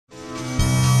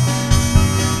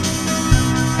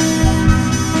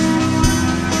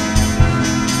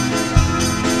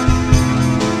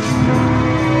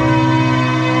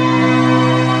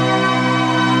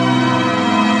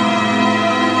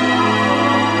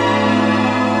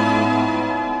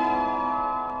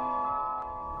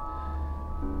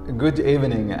Good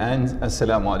evening and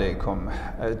Assalamu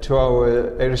alaikum. To our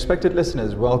respected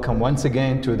listeners, welcome once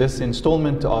again to this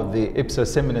installment of the IPSA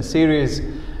Seminar Series.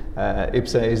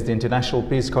 IPSA is the International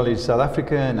Peace College South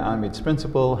Africa, and I'm its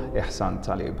principal, Ihsaan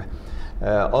Taliep.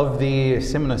 Of the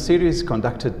seminar series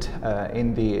conducted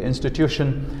in the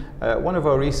institution, one of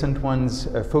our recent ones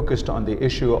focused on the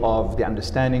issue of the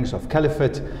understandings of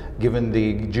caliphate given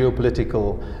the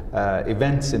geopolitical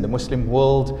events in the Muslim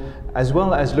world, as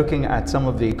well as looking at some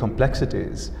of the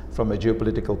complexities from a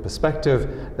geopolitical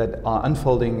perspective that are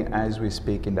unfolding as we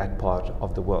speak in that part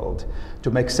of the world.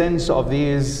 To make sense of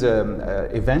these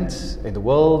events in the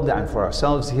world and for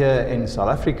ourselves here in South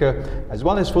Africa, as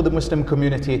well as for the Muslim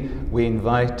community, we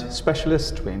invite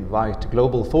specialists, we invite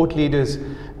global thought leaders,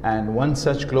 and one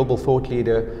such global thought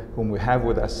leader whom we have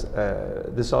with us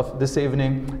this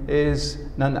evening is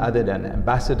none other than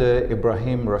Ambassador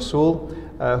Ibrahim Rasool,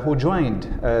 who joined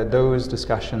those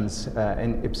discussions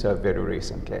in IPSA very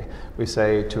recently. We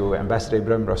say to Ambassador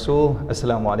Ibrahim Rasool,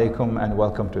 Assalamu alaikum and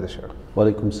welcome to the show. Wa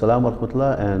alaikum salam wa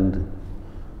rahmatullah, and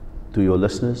to your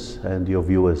listeners and your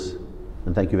viewers.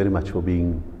 And thank you very much for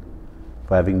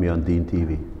having me on Deen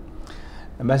TV.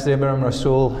 Ambassador Ibrahim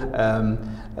Rasool,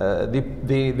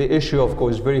 the issue, of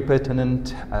course, very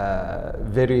pertinent,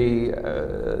 very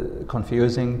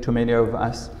confusing to many of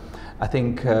us. I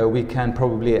think we can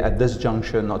probably at this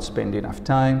juncture not spend enough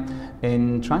time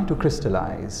in trying to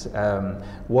crystallize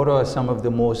what are some of the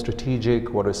more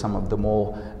strategic, what are some of the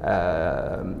more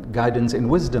guidance and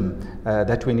wisdom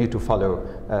that we need to follow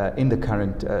in the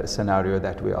current scenario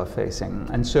that we are facing.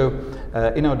 And so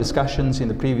in our discussions in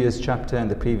the previous chapter and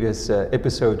the previous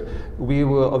episode, we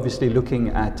were obviously looking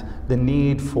at the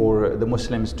need for the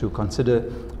Muslims to consider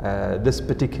this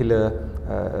particular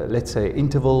let's say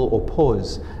interval or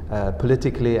pause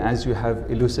politically, as you have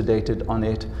elucidated on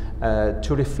it,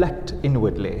 to reflect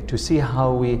inwardly, to see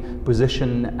how we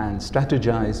position and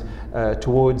strategize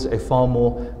towards a far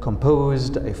more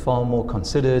composed, a far more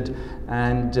considered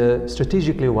and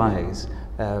strategically wise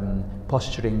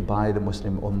posturing by the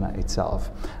Muslim Ummah itself.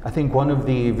 I think one of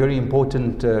the very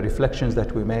important reflections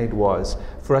that we made was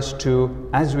for us to,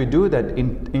 as we do that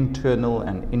internal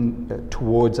and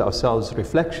towards ourselves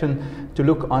reflection, to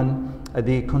look on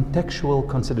the contextual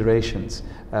considerations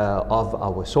of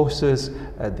our sources,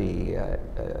 the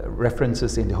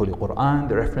references in the Holy Quran,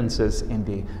 the references in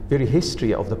the very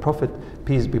history of the Prophet,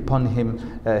 peace be upon him,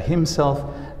 himself,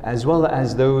 as well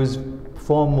as those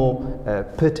far more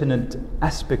pertinent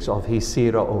aspects of his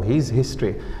seerah or his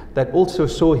history that also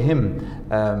saw him,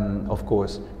 of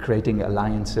course, creating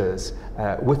alliances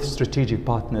with strategic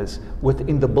partners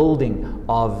within the building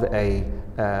of a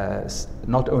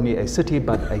not only a city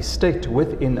but a state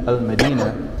within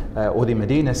Al-Madinah or the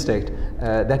Medina state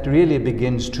that really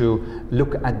begins to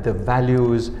look at the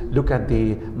values, look at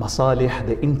the masalih,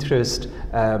 the interest,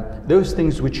 those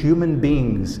things which human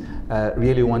beings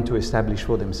really want to establish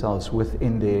for themselves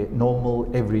within their normal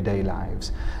everyday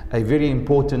lives. A very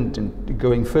important, and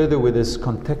going further with this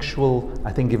contextual,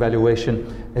 I think,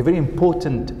 evaluation, a very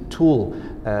important tool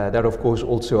that of course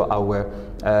also our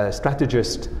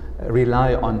strategists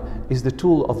rely on is the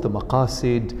tool of the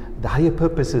maqasid, the higher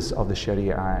purposes of the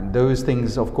Sharia, and those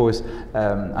things of course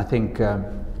I think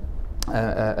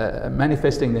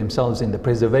manifesting themselves in the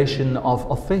preservation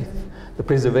of faith, the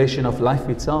preservation of life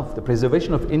itself, the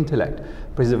preservation of intellect,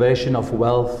 preservation of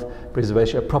wealth,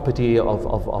 preservation of property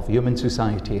of human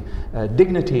society.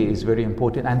 Dignity is very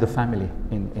important, and the family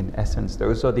in essence.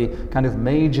 Those are the kind of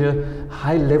major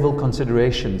high-level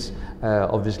considerations,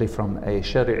 obviously from a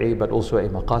Shari'i but also a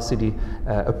maqasidi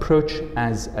approach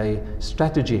as a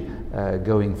strategy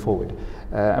going forward.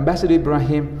 Ambassador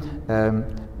Ibrahim,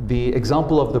 the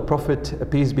example of the Prophet,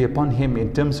 peace be upon him,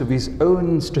 in terms of his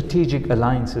own strategic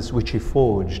alliances which he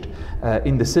forged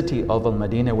in the city of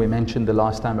Al-Madinah. We mentioned the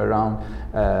last time around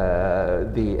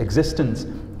the existence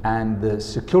and the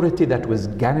security that was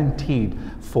guaranteed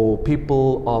for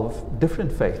people of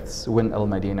different faiths when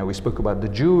Al-Madinah. We spoke about the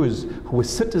Jews who were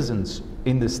citizens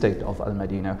in the state of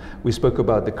Al-Madinah. We spoke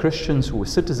about the Christians who were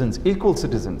citizens, equal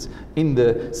citizens in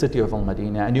the city of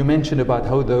Al-Madinah. And you mentioned about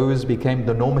how those became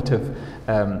the normative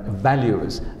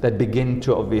values that begin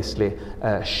to obviously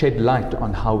shed light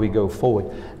on how we go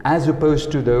forward, as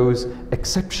opposed to those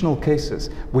exceptional cases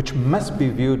which must be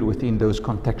viewed within those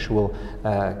contextual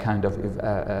kind of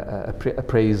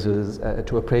appraisers,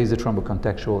 to appraise it from a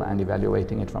contextual and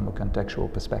evaluating it from a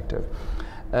contextual perspective.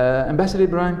 Ambassador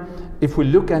Ibrahim, if we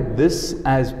look at this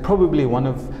as probably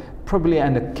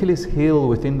an Achilles heel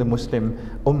within the Muslim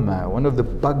Ummah, one of the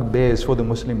bugbears for the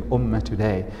Muslim Ummah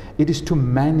today, it is to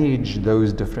manage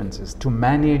those differences, to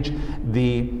manage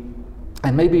the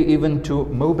and maybe even to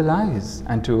mobilize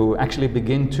and to actually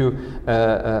begin to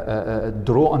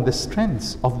draw on the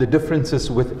strengths of the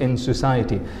differences within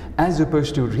society, as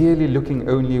opposed to really looking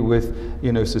only with,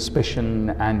 you know, suspicion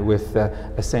and with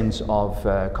a sense of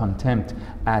contempt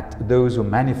at those who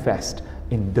manifest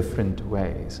in different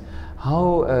ways.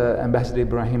 How, Ambassador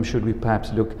Ibrahim, should we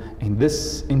perhaps look in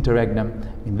this interregnum,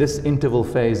 in this interval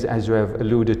phase, as you have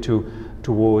alluded to,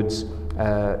 towards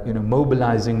you know,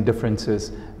 mobilizing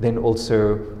differences, then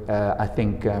also I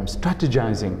think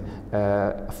strategizing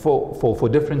for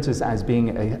differences as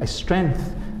being a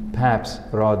strength, perhaps,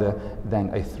 rather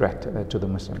than a threat to the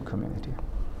Muslim community?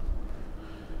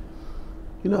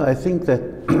 You know, I think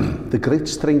that the great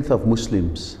strength of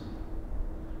Muslims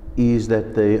is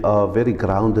that they are very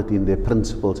grounded in their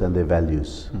principles and their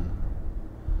values.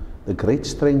 The great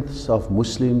strengths of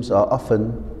Muslims are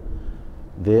often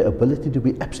their ability to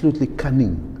be absolutely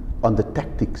cunning on the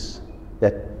tactics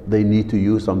that they need to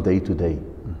use from day to day.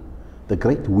 The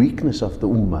great weakness of the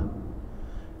Ummah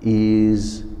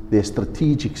is their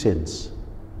strategic sense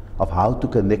of how to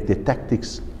connect their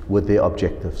tactics with their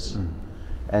objectives.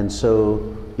 And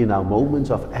so in our moments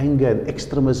of anger and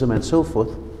extremism and so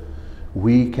forth,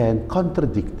 we can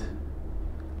contradict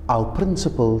our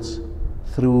principles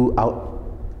through our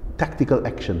tactical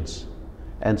actions.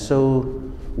 And so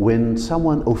when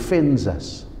someone offends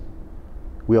us,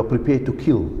 we are prepared to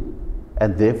kill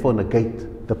and therefore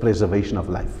negate the preservation of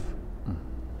life.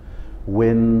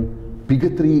 When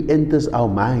bigotry enters our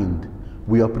mind,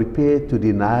 we are prepared to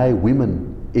deny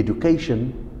women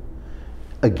education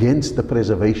against the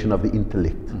preservation of the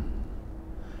intellect.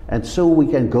 And so we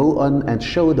can go on and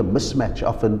show the mismatch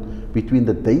often between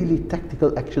the daily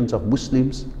tactical actions of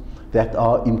Muslims that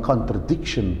are in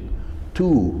contradiction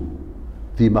to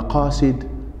the maqasid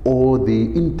or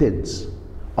the intents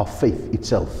of faith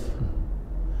itself.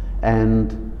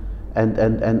 And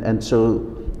so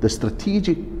the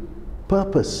strategic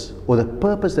purpose, or the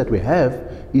purpose that we have,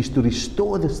 is to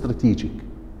restore the strategic.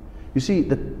 You see,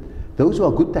 that those who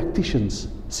are good tacticians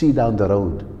see down the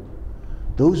road.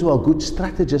 Those who are good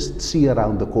strategists see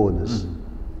around the corners.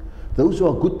 Those who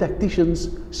are good tacticians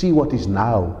see what is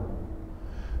now.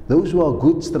 Those who are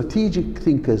good strategic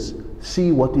thinkers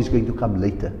see what is going to come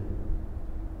later.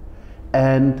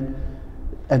 And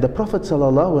the Prophet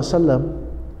ﷺ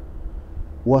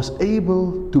was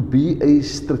able to be a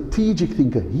strategic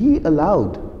thinker. He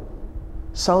allowed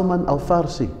Salman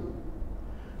al-Farsi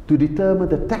to determine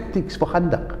the tactics for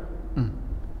Khandaq.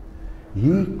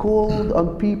 He called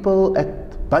on people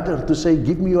at Badr to say,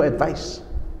 give me your advice.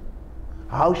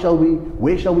 Where shall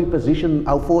we position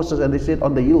our forces? And they said,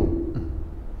 on the hill.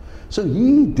 So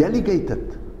he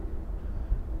delegated.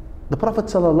 The Prophet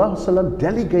ﷺ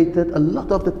delegated a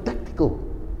lot of the tactical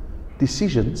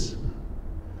decisions,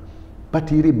 but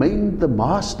he remained the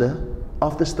master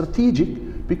of the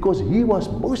strategic because he was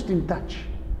most in touch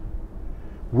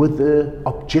with the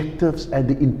objectives and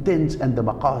the intents and the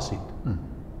maqasid.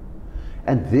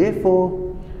 And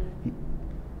therefore,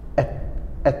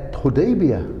 at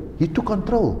Hudaybiyah, he took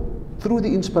control. Through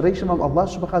the inspiration of Allah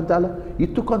subhanahu wa ta'ala, he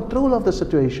took control of the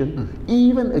situation,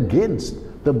 even against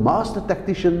the master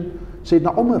tactician,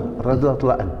 Sayyidina Umar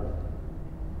radhiyallahu anhu.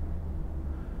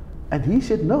 And he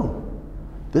said, no,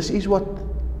 this is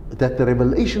that the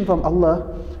revelation from Allah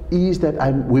is that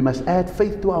we must add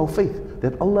faith to our faith,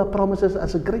 that Allah promises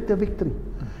us a greater victory.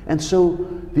 And so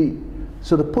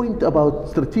the point about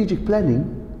strategic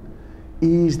planning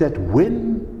is that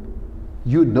when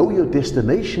you know your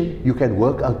destination, you can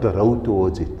work out the road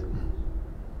towards it.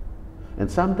 And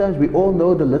sometimes we all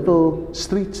know the little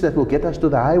streets that will get us to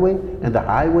the highway, and the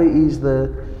highway is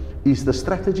the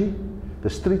strategy, the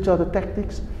streets are the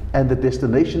tactics, and the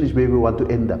destination is where we want to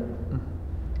end up.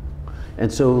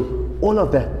 And so all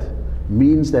of that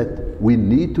means that we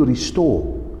need to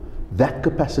restore that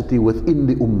capacity within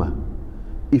the Ummah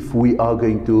if we are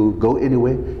going to go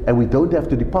anywhere, and we don't have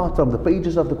to depart from the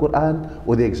pages of the Quran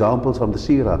or the examples from the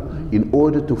Seerah in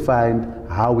order to find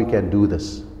how we can do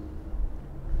this.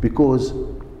 Because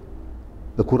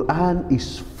the Quran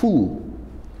is full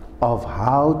of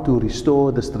how to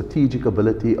restore the strategic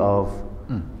ability of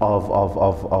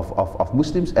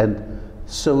Muslims, and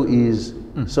so is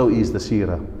the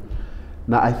Seerah.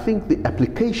 Now I think the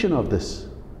application of this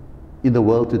in the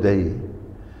world today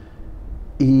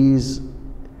is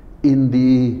in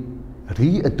the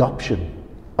readoption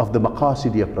of the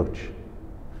Maqasidi approach.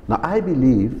 Now I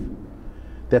believe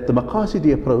that the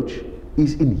Maqasidi approach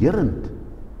is inherent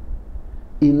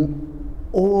in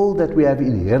all that we have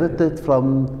inherited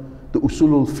from the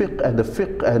usulul fiqh and the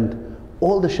fiqh and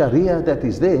all the Sharia that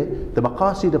is there, the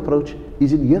Maqasid approach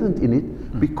is inherent in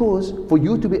it, because for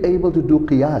you to be able to do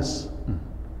Qiyas,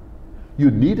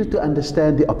 you needed to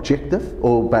understand the objective,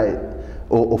 or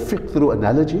fiqh through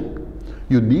analogy.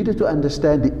 You needed to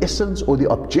understand the essence or the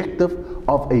objective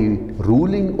of a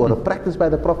ruling or a practice by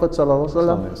the Prophet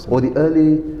ﷺ, or the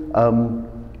early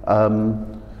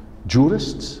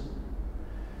jurists,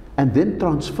 and then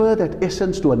transfer that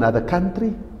essence to another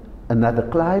country, another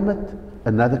climate,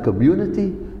 another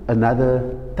community,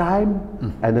 another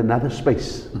time, and another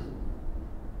space.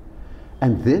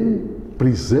 And then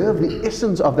preserve the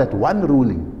essence of that one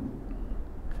ruling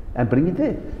and bring it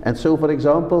there. And so, for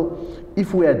example,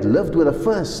 if we had lived with the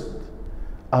first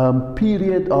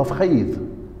period of hayd,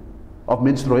 of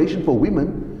menstruation for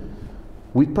women,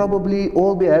 we'd probably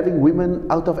all be having women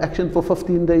out of action for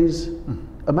 15 days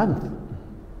a month.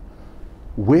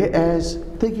 Whereas,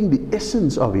 taking the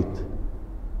essence of it,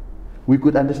 we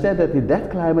could understand that in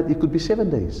that climate it could be 7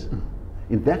 days.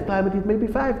 In that climate it may be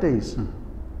 5 days.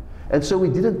 And so we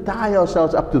didn't tie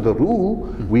ourselves up to the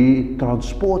rule, we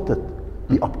transported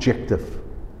the objective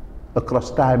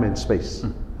across time and space.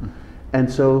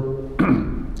 And so,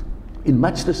 in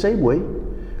much the same way,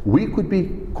 we could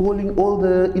be calling all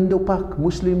the Indo-Pak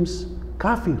Muslims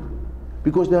kafir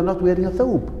because they are not wearing a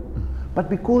thobe. But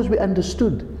because we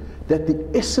understood that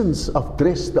the essence of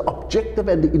dress, the objective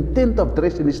and the intent of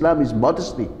dress in Islam is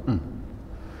modesty,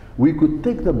 we could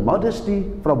take the modesty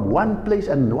from one place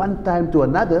and one time to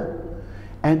another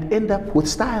and end up with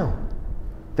style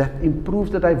that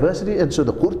improves the diversity. And so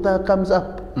the kurta comes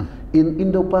up in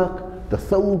Indo-Pak, the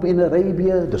thobe in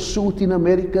Arabia, the suit in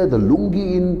America, the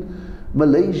lungi in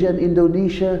Malaysia and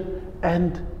Indonesia,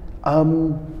 and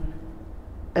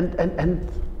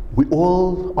we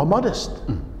all are modest.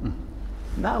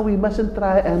 Now we mustn't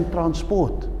try and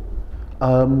transport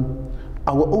our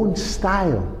own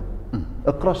style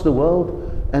across the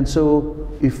world. And so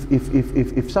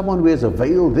if someone wears a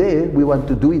veil there, we want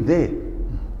to do it there.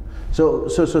 So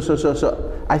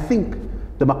I think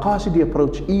the Maqasidi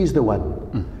approach is the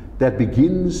one that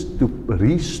begins to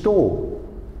restore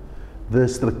the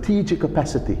strategic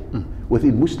capacity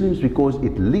within Muslims, because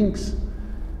it links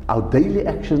our daily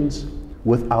actions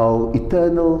with our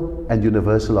eternal and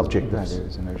universal objectives.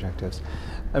 Values and objectives.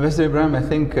 Mr. Ibrahim, I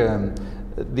think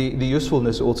the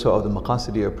usefulness also of the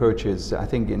Maqasidi approach is, I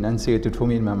think, enunciated for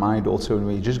me in my mind also when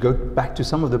we just go back to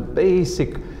some of the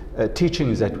basic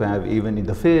teachings that we have, even in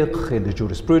the fiqh, in the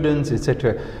jurisprudence,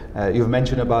 etc. You've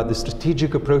mentioned about the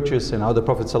strategic approaches and how the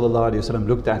Prophet ﷺ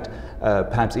looked at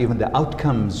perhaps even the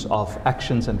outcomes of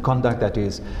actions and conduct that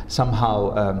is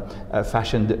somehow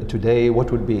fashioned today. What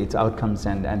would be its outcomes?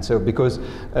 And so, because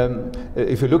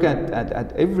if you look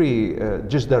at every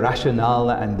just the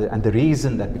rationale and the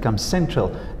reason that becomes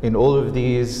central in all of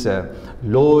these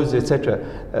laws, etc.,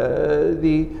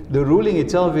 the ruling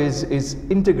itself is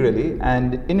integrally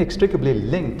and inextricably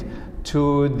linked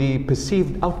to the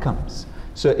perceived outcomes.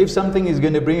 So if something is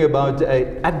going to bring about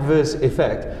an adverse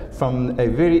effect from a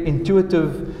very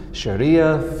intuitive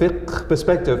Sharia fiqh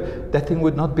perspective, that thing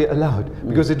would not be allowed,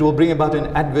 because it will bring about an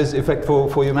adverse effect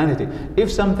for humanity.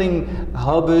 If something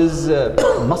harbors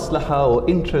maslaha or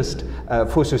interest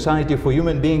for society, for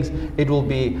human beings, it will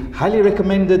be highly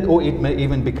recommended, or it may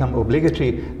even become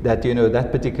obligatory that, you know,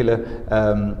 that particular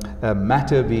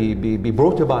matter be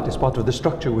brought about as part of the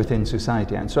structure within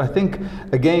society. And so I think,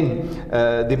 again,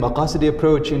 the Maqasidi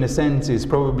approach, in a sense, is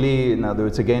probably, in other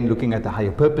words, again, looking at the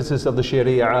higher purposes of the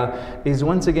Sharia, is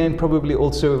once again probably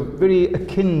also very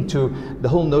akin to the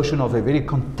whole notion of a very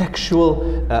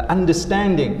contextual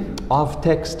understanding of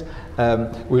text.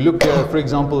 We look, for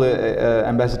example,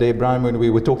 Ambassador Ibrahim, when we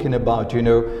were talking about, you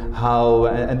know, how,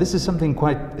 and this is something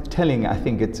quite telling, I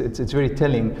think it's very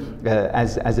telling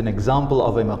as an example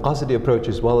of a Maqasidi approach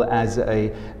as well as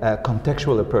a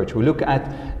contextual approach. We look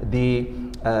at the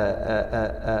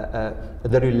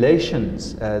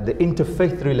relations, the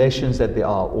interfaith relations that there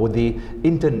are, or the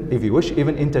if you wish,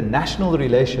 even international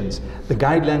relations. The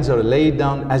guidelines are laid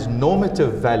down as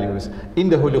normative values in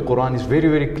the Holy Quran. Is very,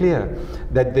 very clear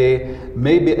that there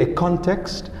may be a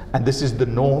context, and this is the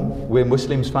norm, where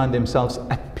Muslims find themselves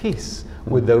at peace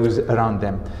with those around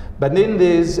them. But then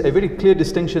there's a very clear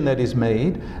distinction that is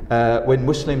made when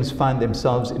Muslims find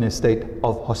themselves in a state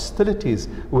of hostilities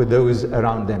with those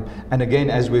around them. And again,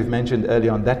 as we've mentioned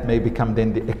earlier on, that may become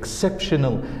then the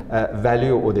exceptional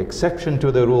value or the exception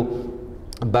to the rule.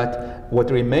 But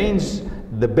what remains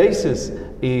the basis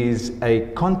is a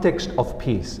context of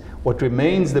peace. What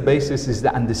remains the basis is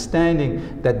the understanding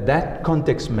that that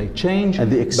context may change.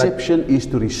 And the exception is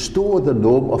to restore the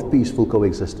norm of peaceful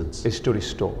coexistence. Is to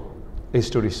restore.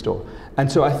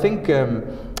 And so I think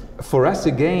for us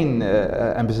again,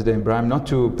 Ambassador Ibrahim, not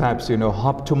to perhaps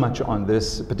hop too much on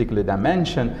this particular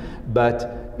dimension,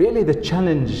 but really the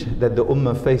challenge that the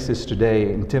Ummah faces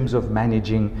today in terms of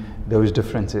managing those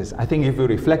differences. I think if we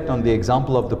reflect on the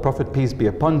example of the Prophet, peace be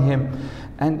upon him,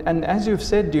 and as you've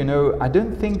said, I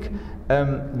don't think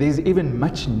there's even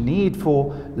much need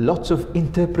for lots of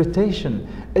interpretation.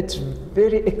 It's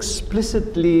very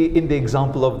explicitly in the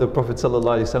example of the Prophet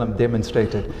ﷺ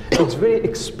demonstrated. It's very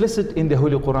explicit in the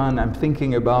Holy Quran. I'm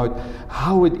thinking about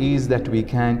how it is that we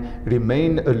can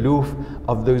remain aloof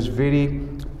of those very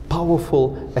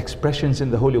powerful expressions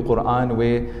in the Holy Quran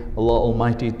where Allah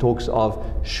Almighty talks of,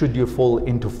 should you fall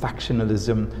into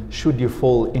factionalism, should you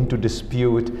fall into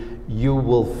dispute, you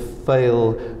will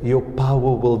fail, your power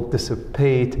will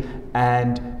dissipate,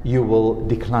 and you will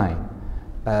decline.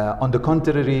 On the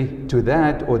contrary to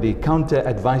that, or the counter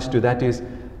advice to that is,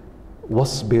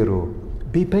 wasbiru,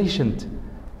 be patient,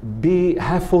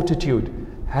 have fortitude,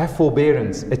 have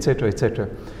forbearance, etc., etc.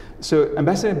 So,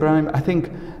 Ambassador Ibrahim, I think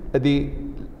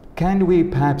can we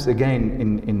perhaps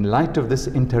again, in light of this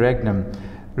interregnum,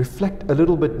 reflect a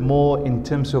little bit more in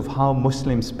terms of how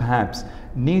Muslims perhaps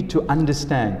need to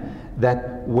understand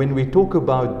that when we talk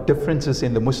about differences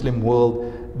in the Muslim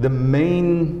world, the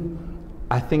main,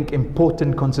 I think,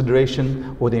 important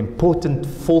consideration or the important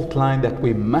fault line that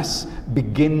we must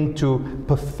begin to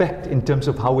perfect in terms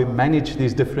of how we manage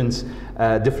these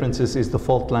differences is the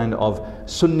fault line of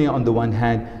Sunni on the one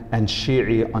hand and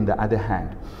Shi'i on the other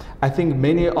hand. I think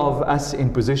many of us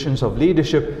in positions of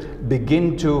leadership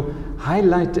begin to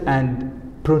highlight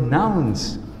and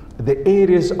pronounce the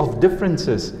areas of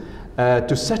differences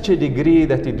to such a degree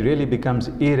that it really becomes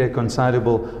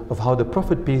irreconcilable of how the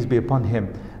Prophet, peace be upon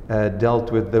him,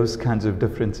 dealt with those kinds of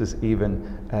differences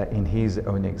even in his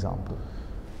own example.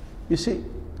 You see,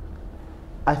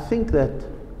 I think that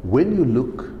when you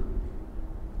look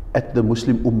at the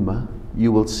Muslim Ummah,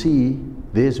 you will see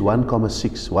there's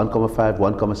 1.6, 1.5,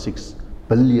 1.6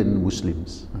 billion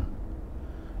Muslims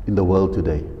in the world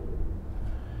today.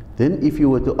 Then if you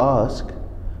were to ask,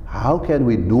 how can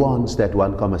we nuance that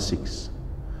 1.6?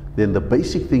 Then the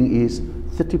basic thing is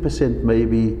 30%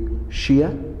 maybe Shia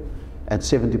and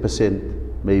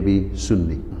 70% maybe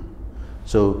Sunni.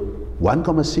 So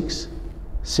 1.6,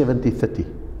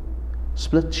 70-30.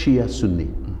 Split Shia, Sunni.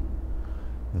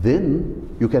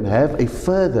 Then you can have a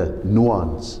further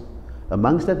nuance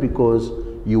amongst that, because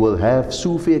you will have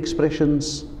Sufi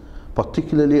expressions,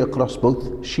 particularly across both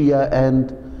Shia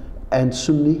and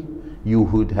Sunni. You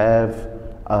would have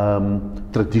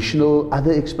traditional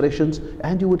other expressions,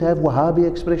 and you would have Wahhabi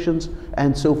expressions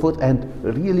and so forth, and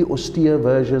really austere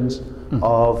versions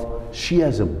of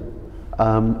Shiism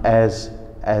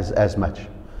as much.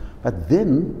 But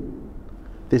then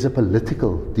there's a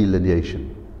political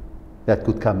delineation that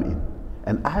could come in.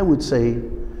 And I would say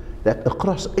that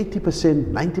across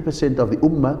 80%, 90% of the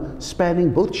Ummah,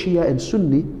 spanning both Shia and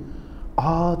Sunni,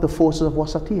 are the forces of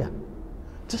Wasatiyah.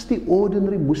 Just the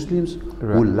ordinary Muslims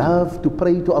who love to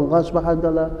pray to Allah subhanahu wa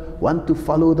ta'ala, want to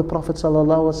follow the Prophet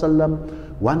sallallahu alaihi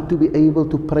wasallam, want to be able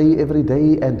to pray every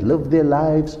day and live their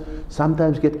lives,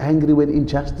 sometimes get angry when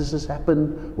injustices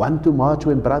happen, want to march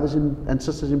when brothers and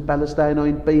sisters in Palestine are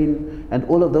in pain, and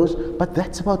all of those. But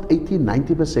that's about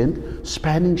 80-90%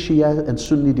 spanning Shia and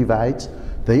Sunni divides.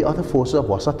 They are the forces of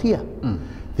Wasatiyah.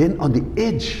 Then on the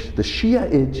edge, the Shia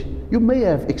edge, you may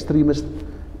have extremists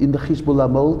in the Hezbollah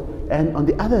mold, and on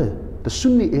the other, the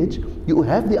Sunni edge, you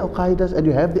have the Al-Qaedas and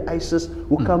you have the ISIS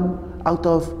who come out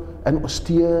of an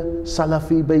austere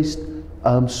Salafi-based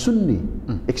Sunni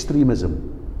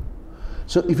extremism.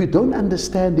 So if you don't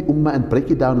understand the Ummah and break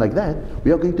it down like that,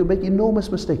 we are going to make enormous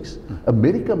mistakes.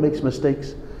 America makes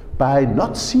mistakes by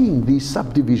not seeing these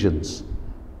subdivisions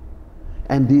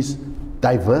and this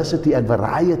diversity and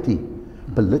variety,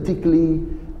 politically,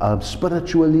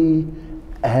 spiritually,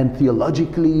 and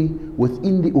theologically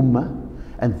within the Ummah,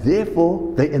 and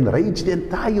therefore they enrage the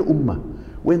entire Ummah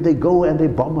when they go and they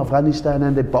bomb Afghanistan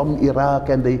and they bomb Iraq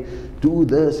and they do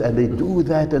this and they do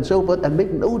that and so forth, and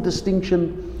make no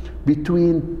distinction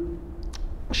between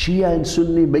Shia and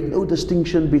Sunni, make no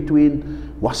distinction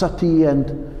between Wasati and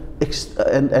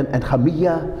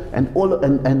Hamiyya and all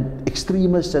and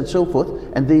extremists and so forth,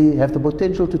 and they have the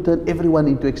potential to turn everyone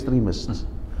into extremists.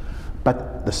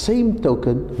 But the same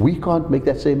token, we can't make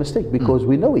that same mistake because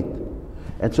we know it.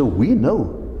 And so we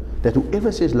know that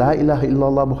whoever says La ilaha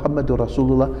illallah Muhammadur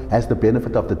Rasulullah has the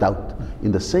benefit of the doubt,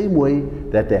 in the same way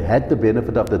that they had the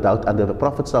benefit of the doubt under the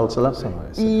Prophet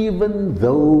ﷺ, even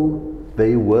though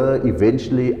they were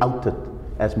eventually outed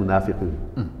as munafiqun,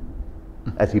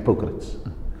 as hypocrites.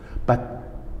 But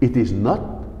it is not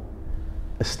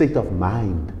a state of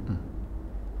mind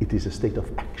it is a state of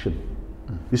action.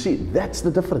 You see, that's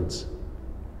the difference.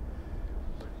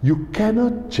 You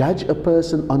cannot judge a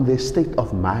person on their state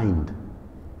of mind.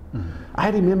 I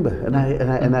remember,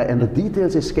 and the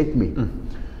details escape me.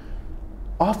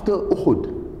 After Uhud,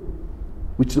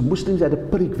 which the Muslims had a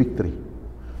Pyrrhic victory,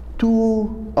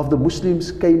 2 of the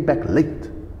Muslims came back late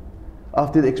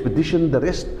after the expedition. The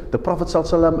rest, the Prophet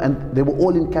ﷺ, and they were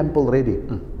all in camp already.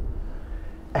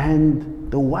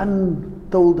 And the one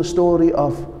told the story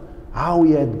of how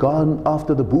he had gone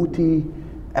after the booty,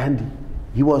 and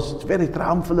he was very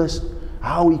triumphalist,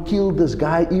 how he killed this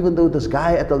guy, even though this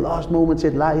guy at the last moment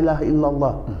said, La ilaha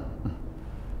illallah.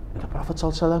 And the Prophet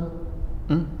ﷺ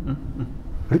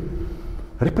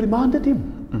reprimanded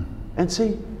him and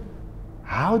say,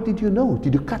 how did you know?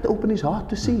 Did you cut open his heart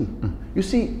to see? You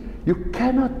see, you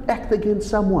cannot act against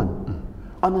someone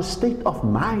on a state of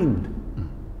mind.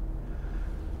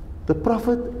 The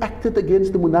Prophet acted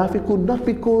against the munafiqun not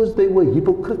because they were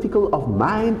hypocritical of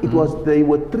mind, it was they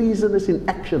were treasonous in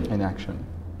action. In action.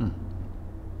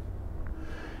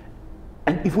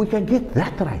 And if we can get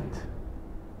that right,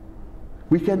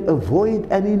 we can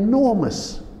avoid an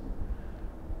enormous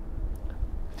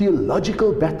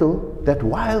theological battle that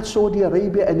while Saudi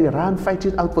Arabia and Iran fight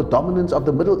it out for dominance of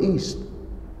the Middle East,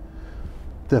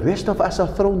 the rest of us are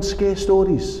thrown scare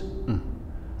stories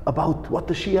about what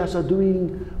the Shias are doing,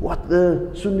 what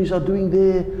the Sunnis are doing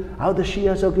there, how the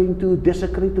Shias are going to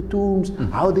desecrate the tombs,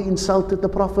 how they insulted the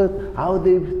Prophet, how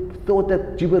they thought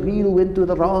that Jibreel went to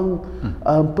the wrong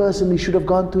person, he should have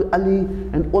gone to Ali,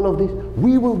 and all of this.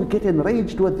 We will get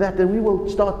enraged with that, and we will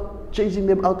start chasing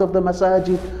them out of the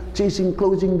masajid,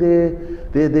 closing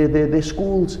their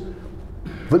schools,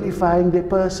 vilifying their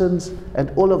persons,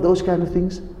 and all of those kind of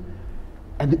things.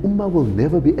 And the Ummah will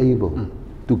never be able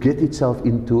to get itself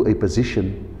into a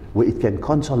position where it can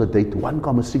consolidate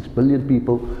 1.6 billion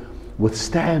people,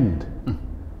 withstand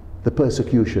the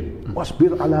persecution.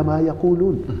 Wasbir ala ma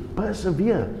yaqulun.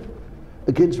 Persevere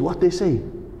against what they say.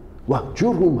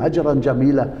 Wahjurhum hajran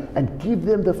jamila, and give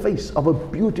them the face of a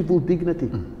beautiful dignity.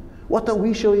 What are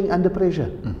we showing under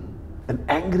pressure? An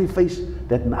angry face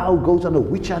that now goes on a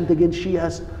witch hunt against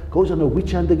Shias, goes on a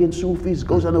witch hunt against Sufis,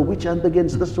 goes on a witch hunt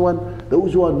against this one,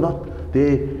 those who are not,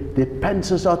 their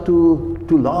pants are too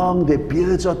long, their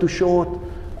beards are too short,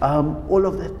 all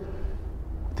of that.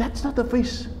 That's not the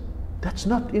face. That's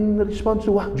not in response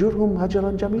to Wahjurhum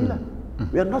Hajaran Jamila.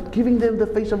 We are not giving them the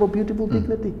face of a beautiful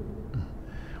dignity.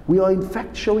 We are in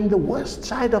fact showing the worst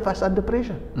side of us under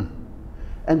pressure.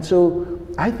 And so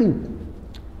I think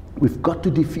we've got to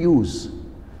diffuse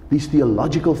these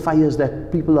theological fires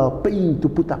that people are paying to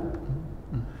put up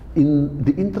in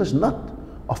the interest not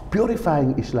of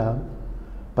purifying Islam,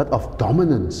 but of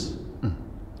dominance.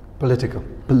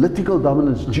 Political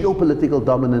dominance, geopolitical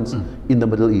dominance in the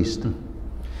Middle East.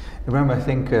 Imam, I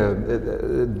think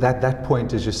that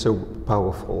point is just so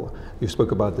powerful. You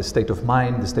spoke about the state of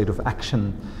mind, the state of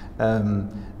action.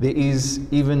 There is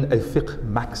even a fiqh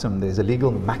maxim, there's a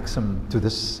legal maxim to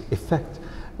this effect,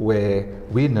 where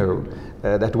we know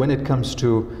that when it comes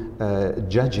to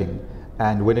judging,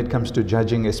 and when it comes to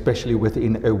judging especially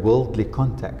within a worldly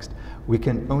context, we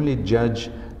can only judge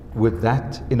with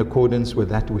that in accordance with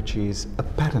that which is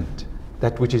apparent,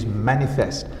 that which is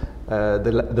manifest.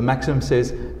 The maxim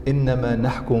says, إِنَّمَا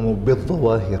نَحْكُمُ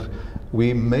بِالظَّوَاهِرِ.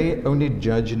 We may only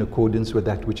judge in accordance with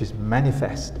that which is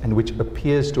manifest and which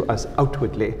appears to us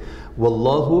outwardly.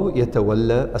 وَاللَّهُ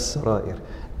يَتَوَلَّى السَّرَائِرِ.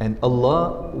 And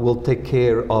Allah will take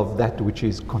care of that which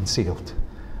is concealed.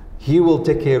 He will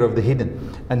take care of the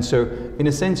hidden. And so, in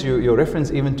a sense, your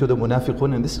reference even to the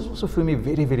munafiqun, and this is also for me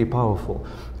very, very powerful.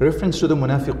 Reference to the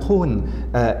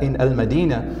munafiqun in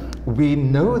Al-Madinah, we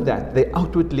know that they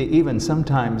outwardly even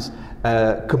sometimes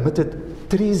committed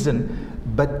treason,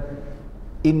 but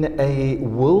in a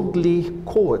worldly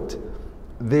court,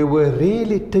 they were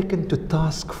really taken to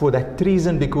task for that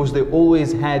treason because they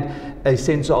always had a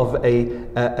sense of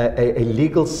a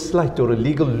legal slight or a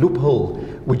legal loophole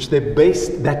which they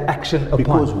based that action upon.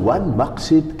 Because one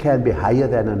maqsid can be higher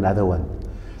than another one.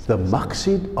 The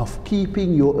maqsid of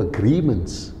keeping your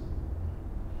agreements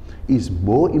is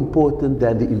more important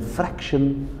than the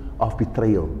infraction of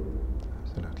betrayal.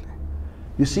 Absolutely.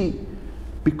 You see,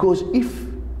 because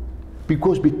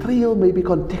betrayal may be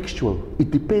contextual,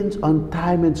 it depends on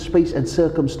time and space and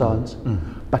circumstance,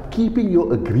 but keeping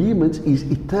your agreements is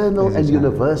eternal and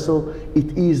universal.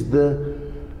 It is the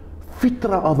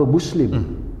fitrah of a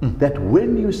Muslim, that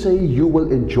when you say you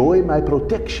will enjoy my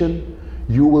protection,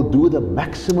 you will do the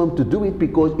maximum to do it,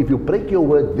 because if you break your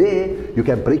word there, you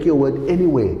can break your word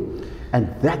anywhere. And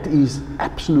that is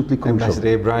absolutely crucial.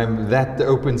 Ambassador Ibrahim, that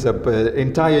opens up an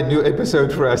entire new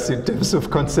episode for us in terms of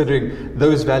considering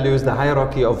those values, the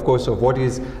hierarchy, of course, of what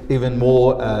is even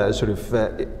more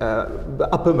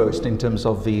uppermost in terms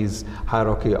of these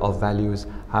hierarchy of values,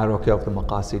 hierarchy of the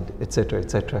maqasid, etc.,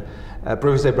 etc.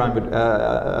 Professor Ibrahim,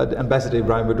 Ambassador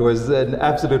Ibrahim, it was an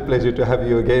absolute pleasure to have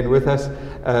you again with us.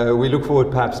 We look forward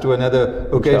perhaps to another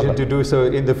occasion to do so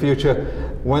in the future.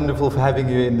 Wonderful for having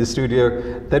you in the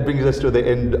studio. That brings us to the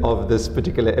end of this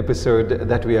particular episode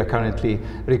that we are currently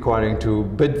requiring to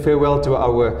bid farewell to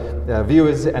our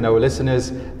viewers and our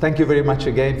listeners. Thank you very much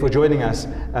again for joining us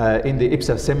in the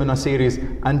IPSA seminar series.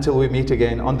 Until we meet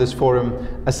again on this forum,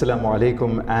 Assalamu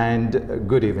alaikum and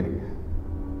good evening.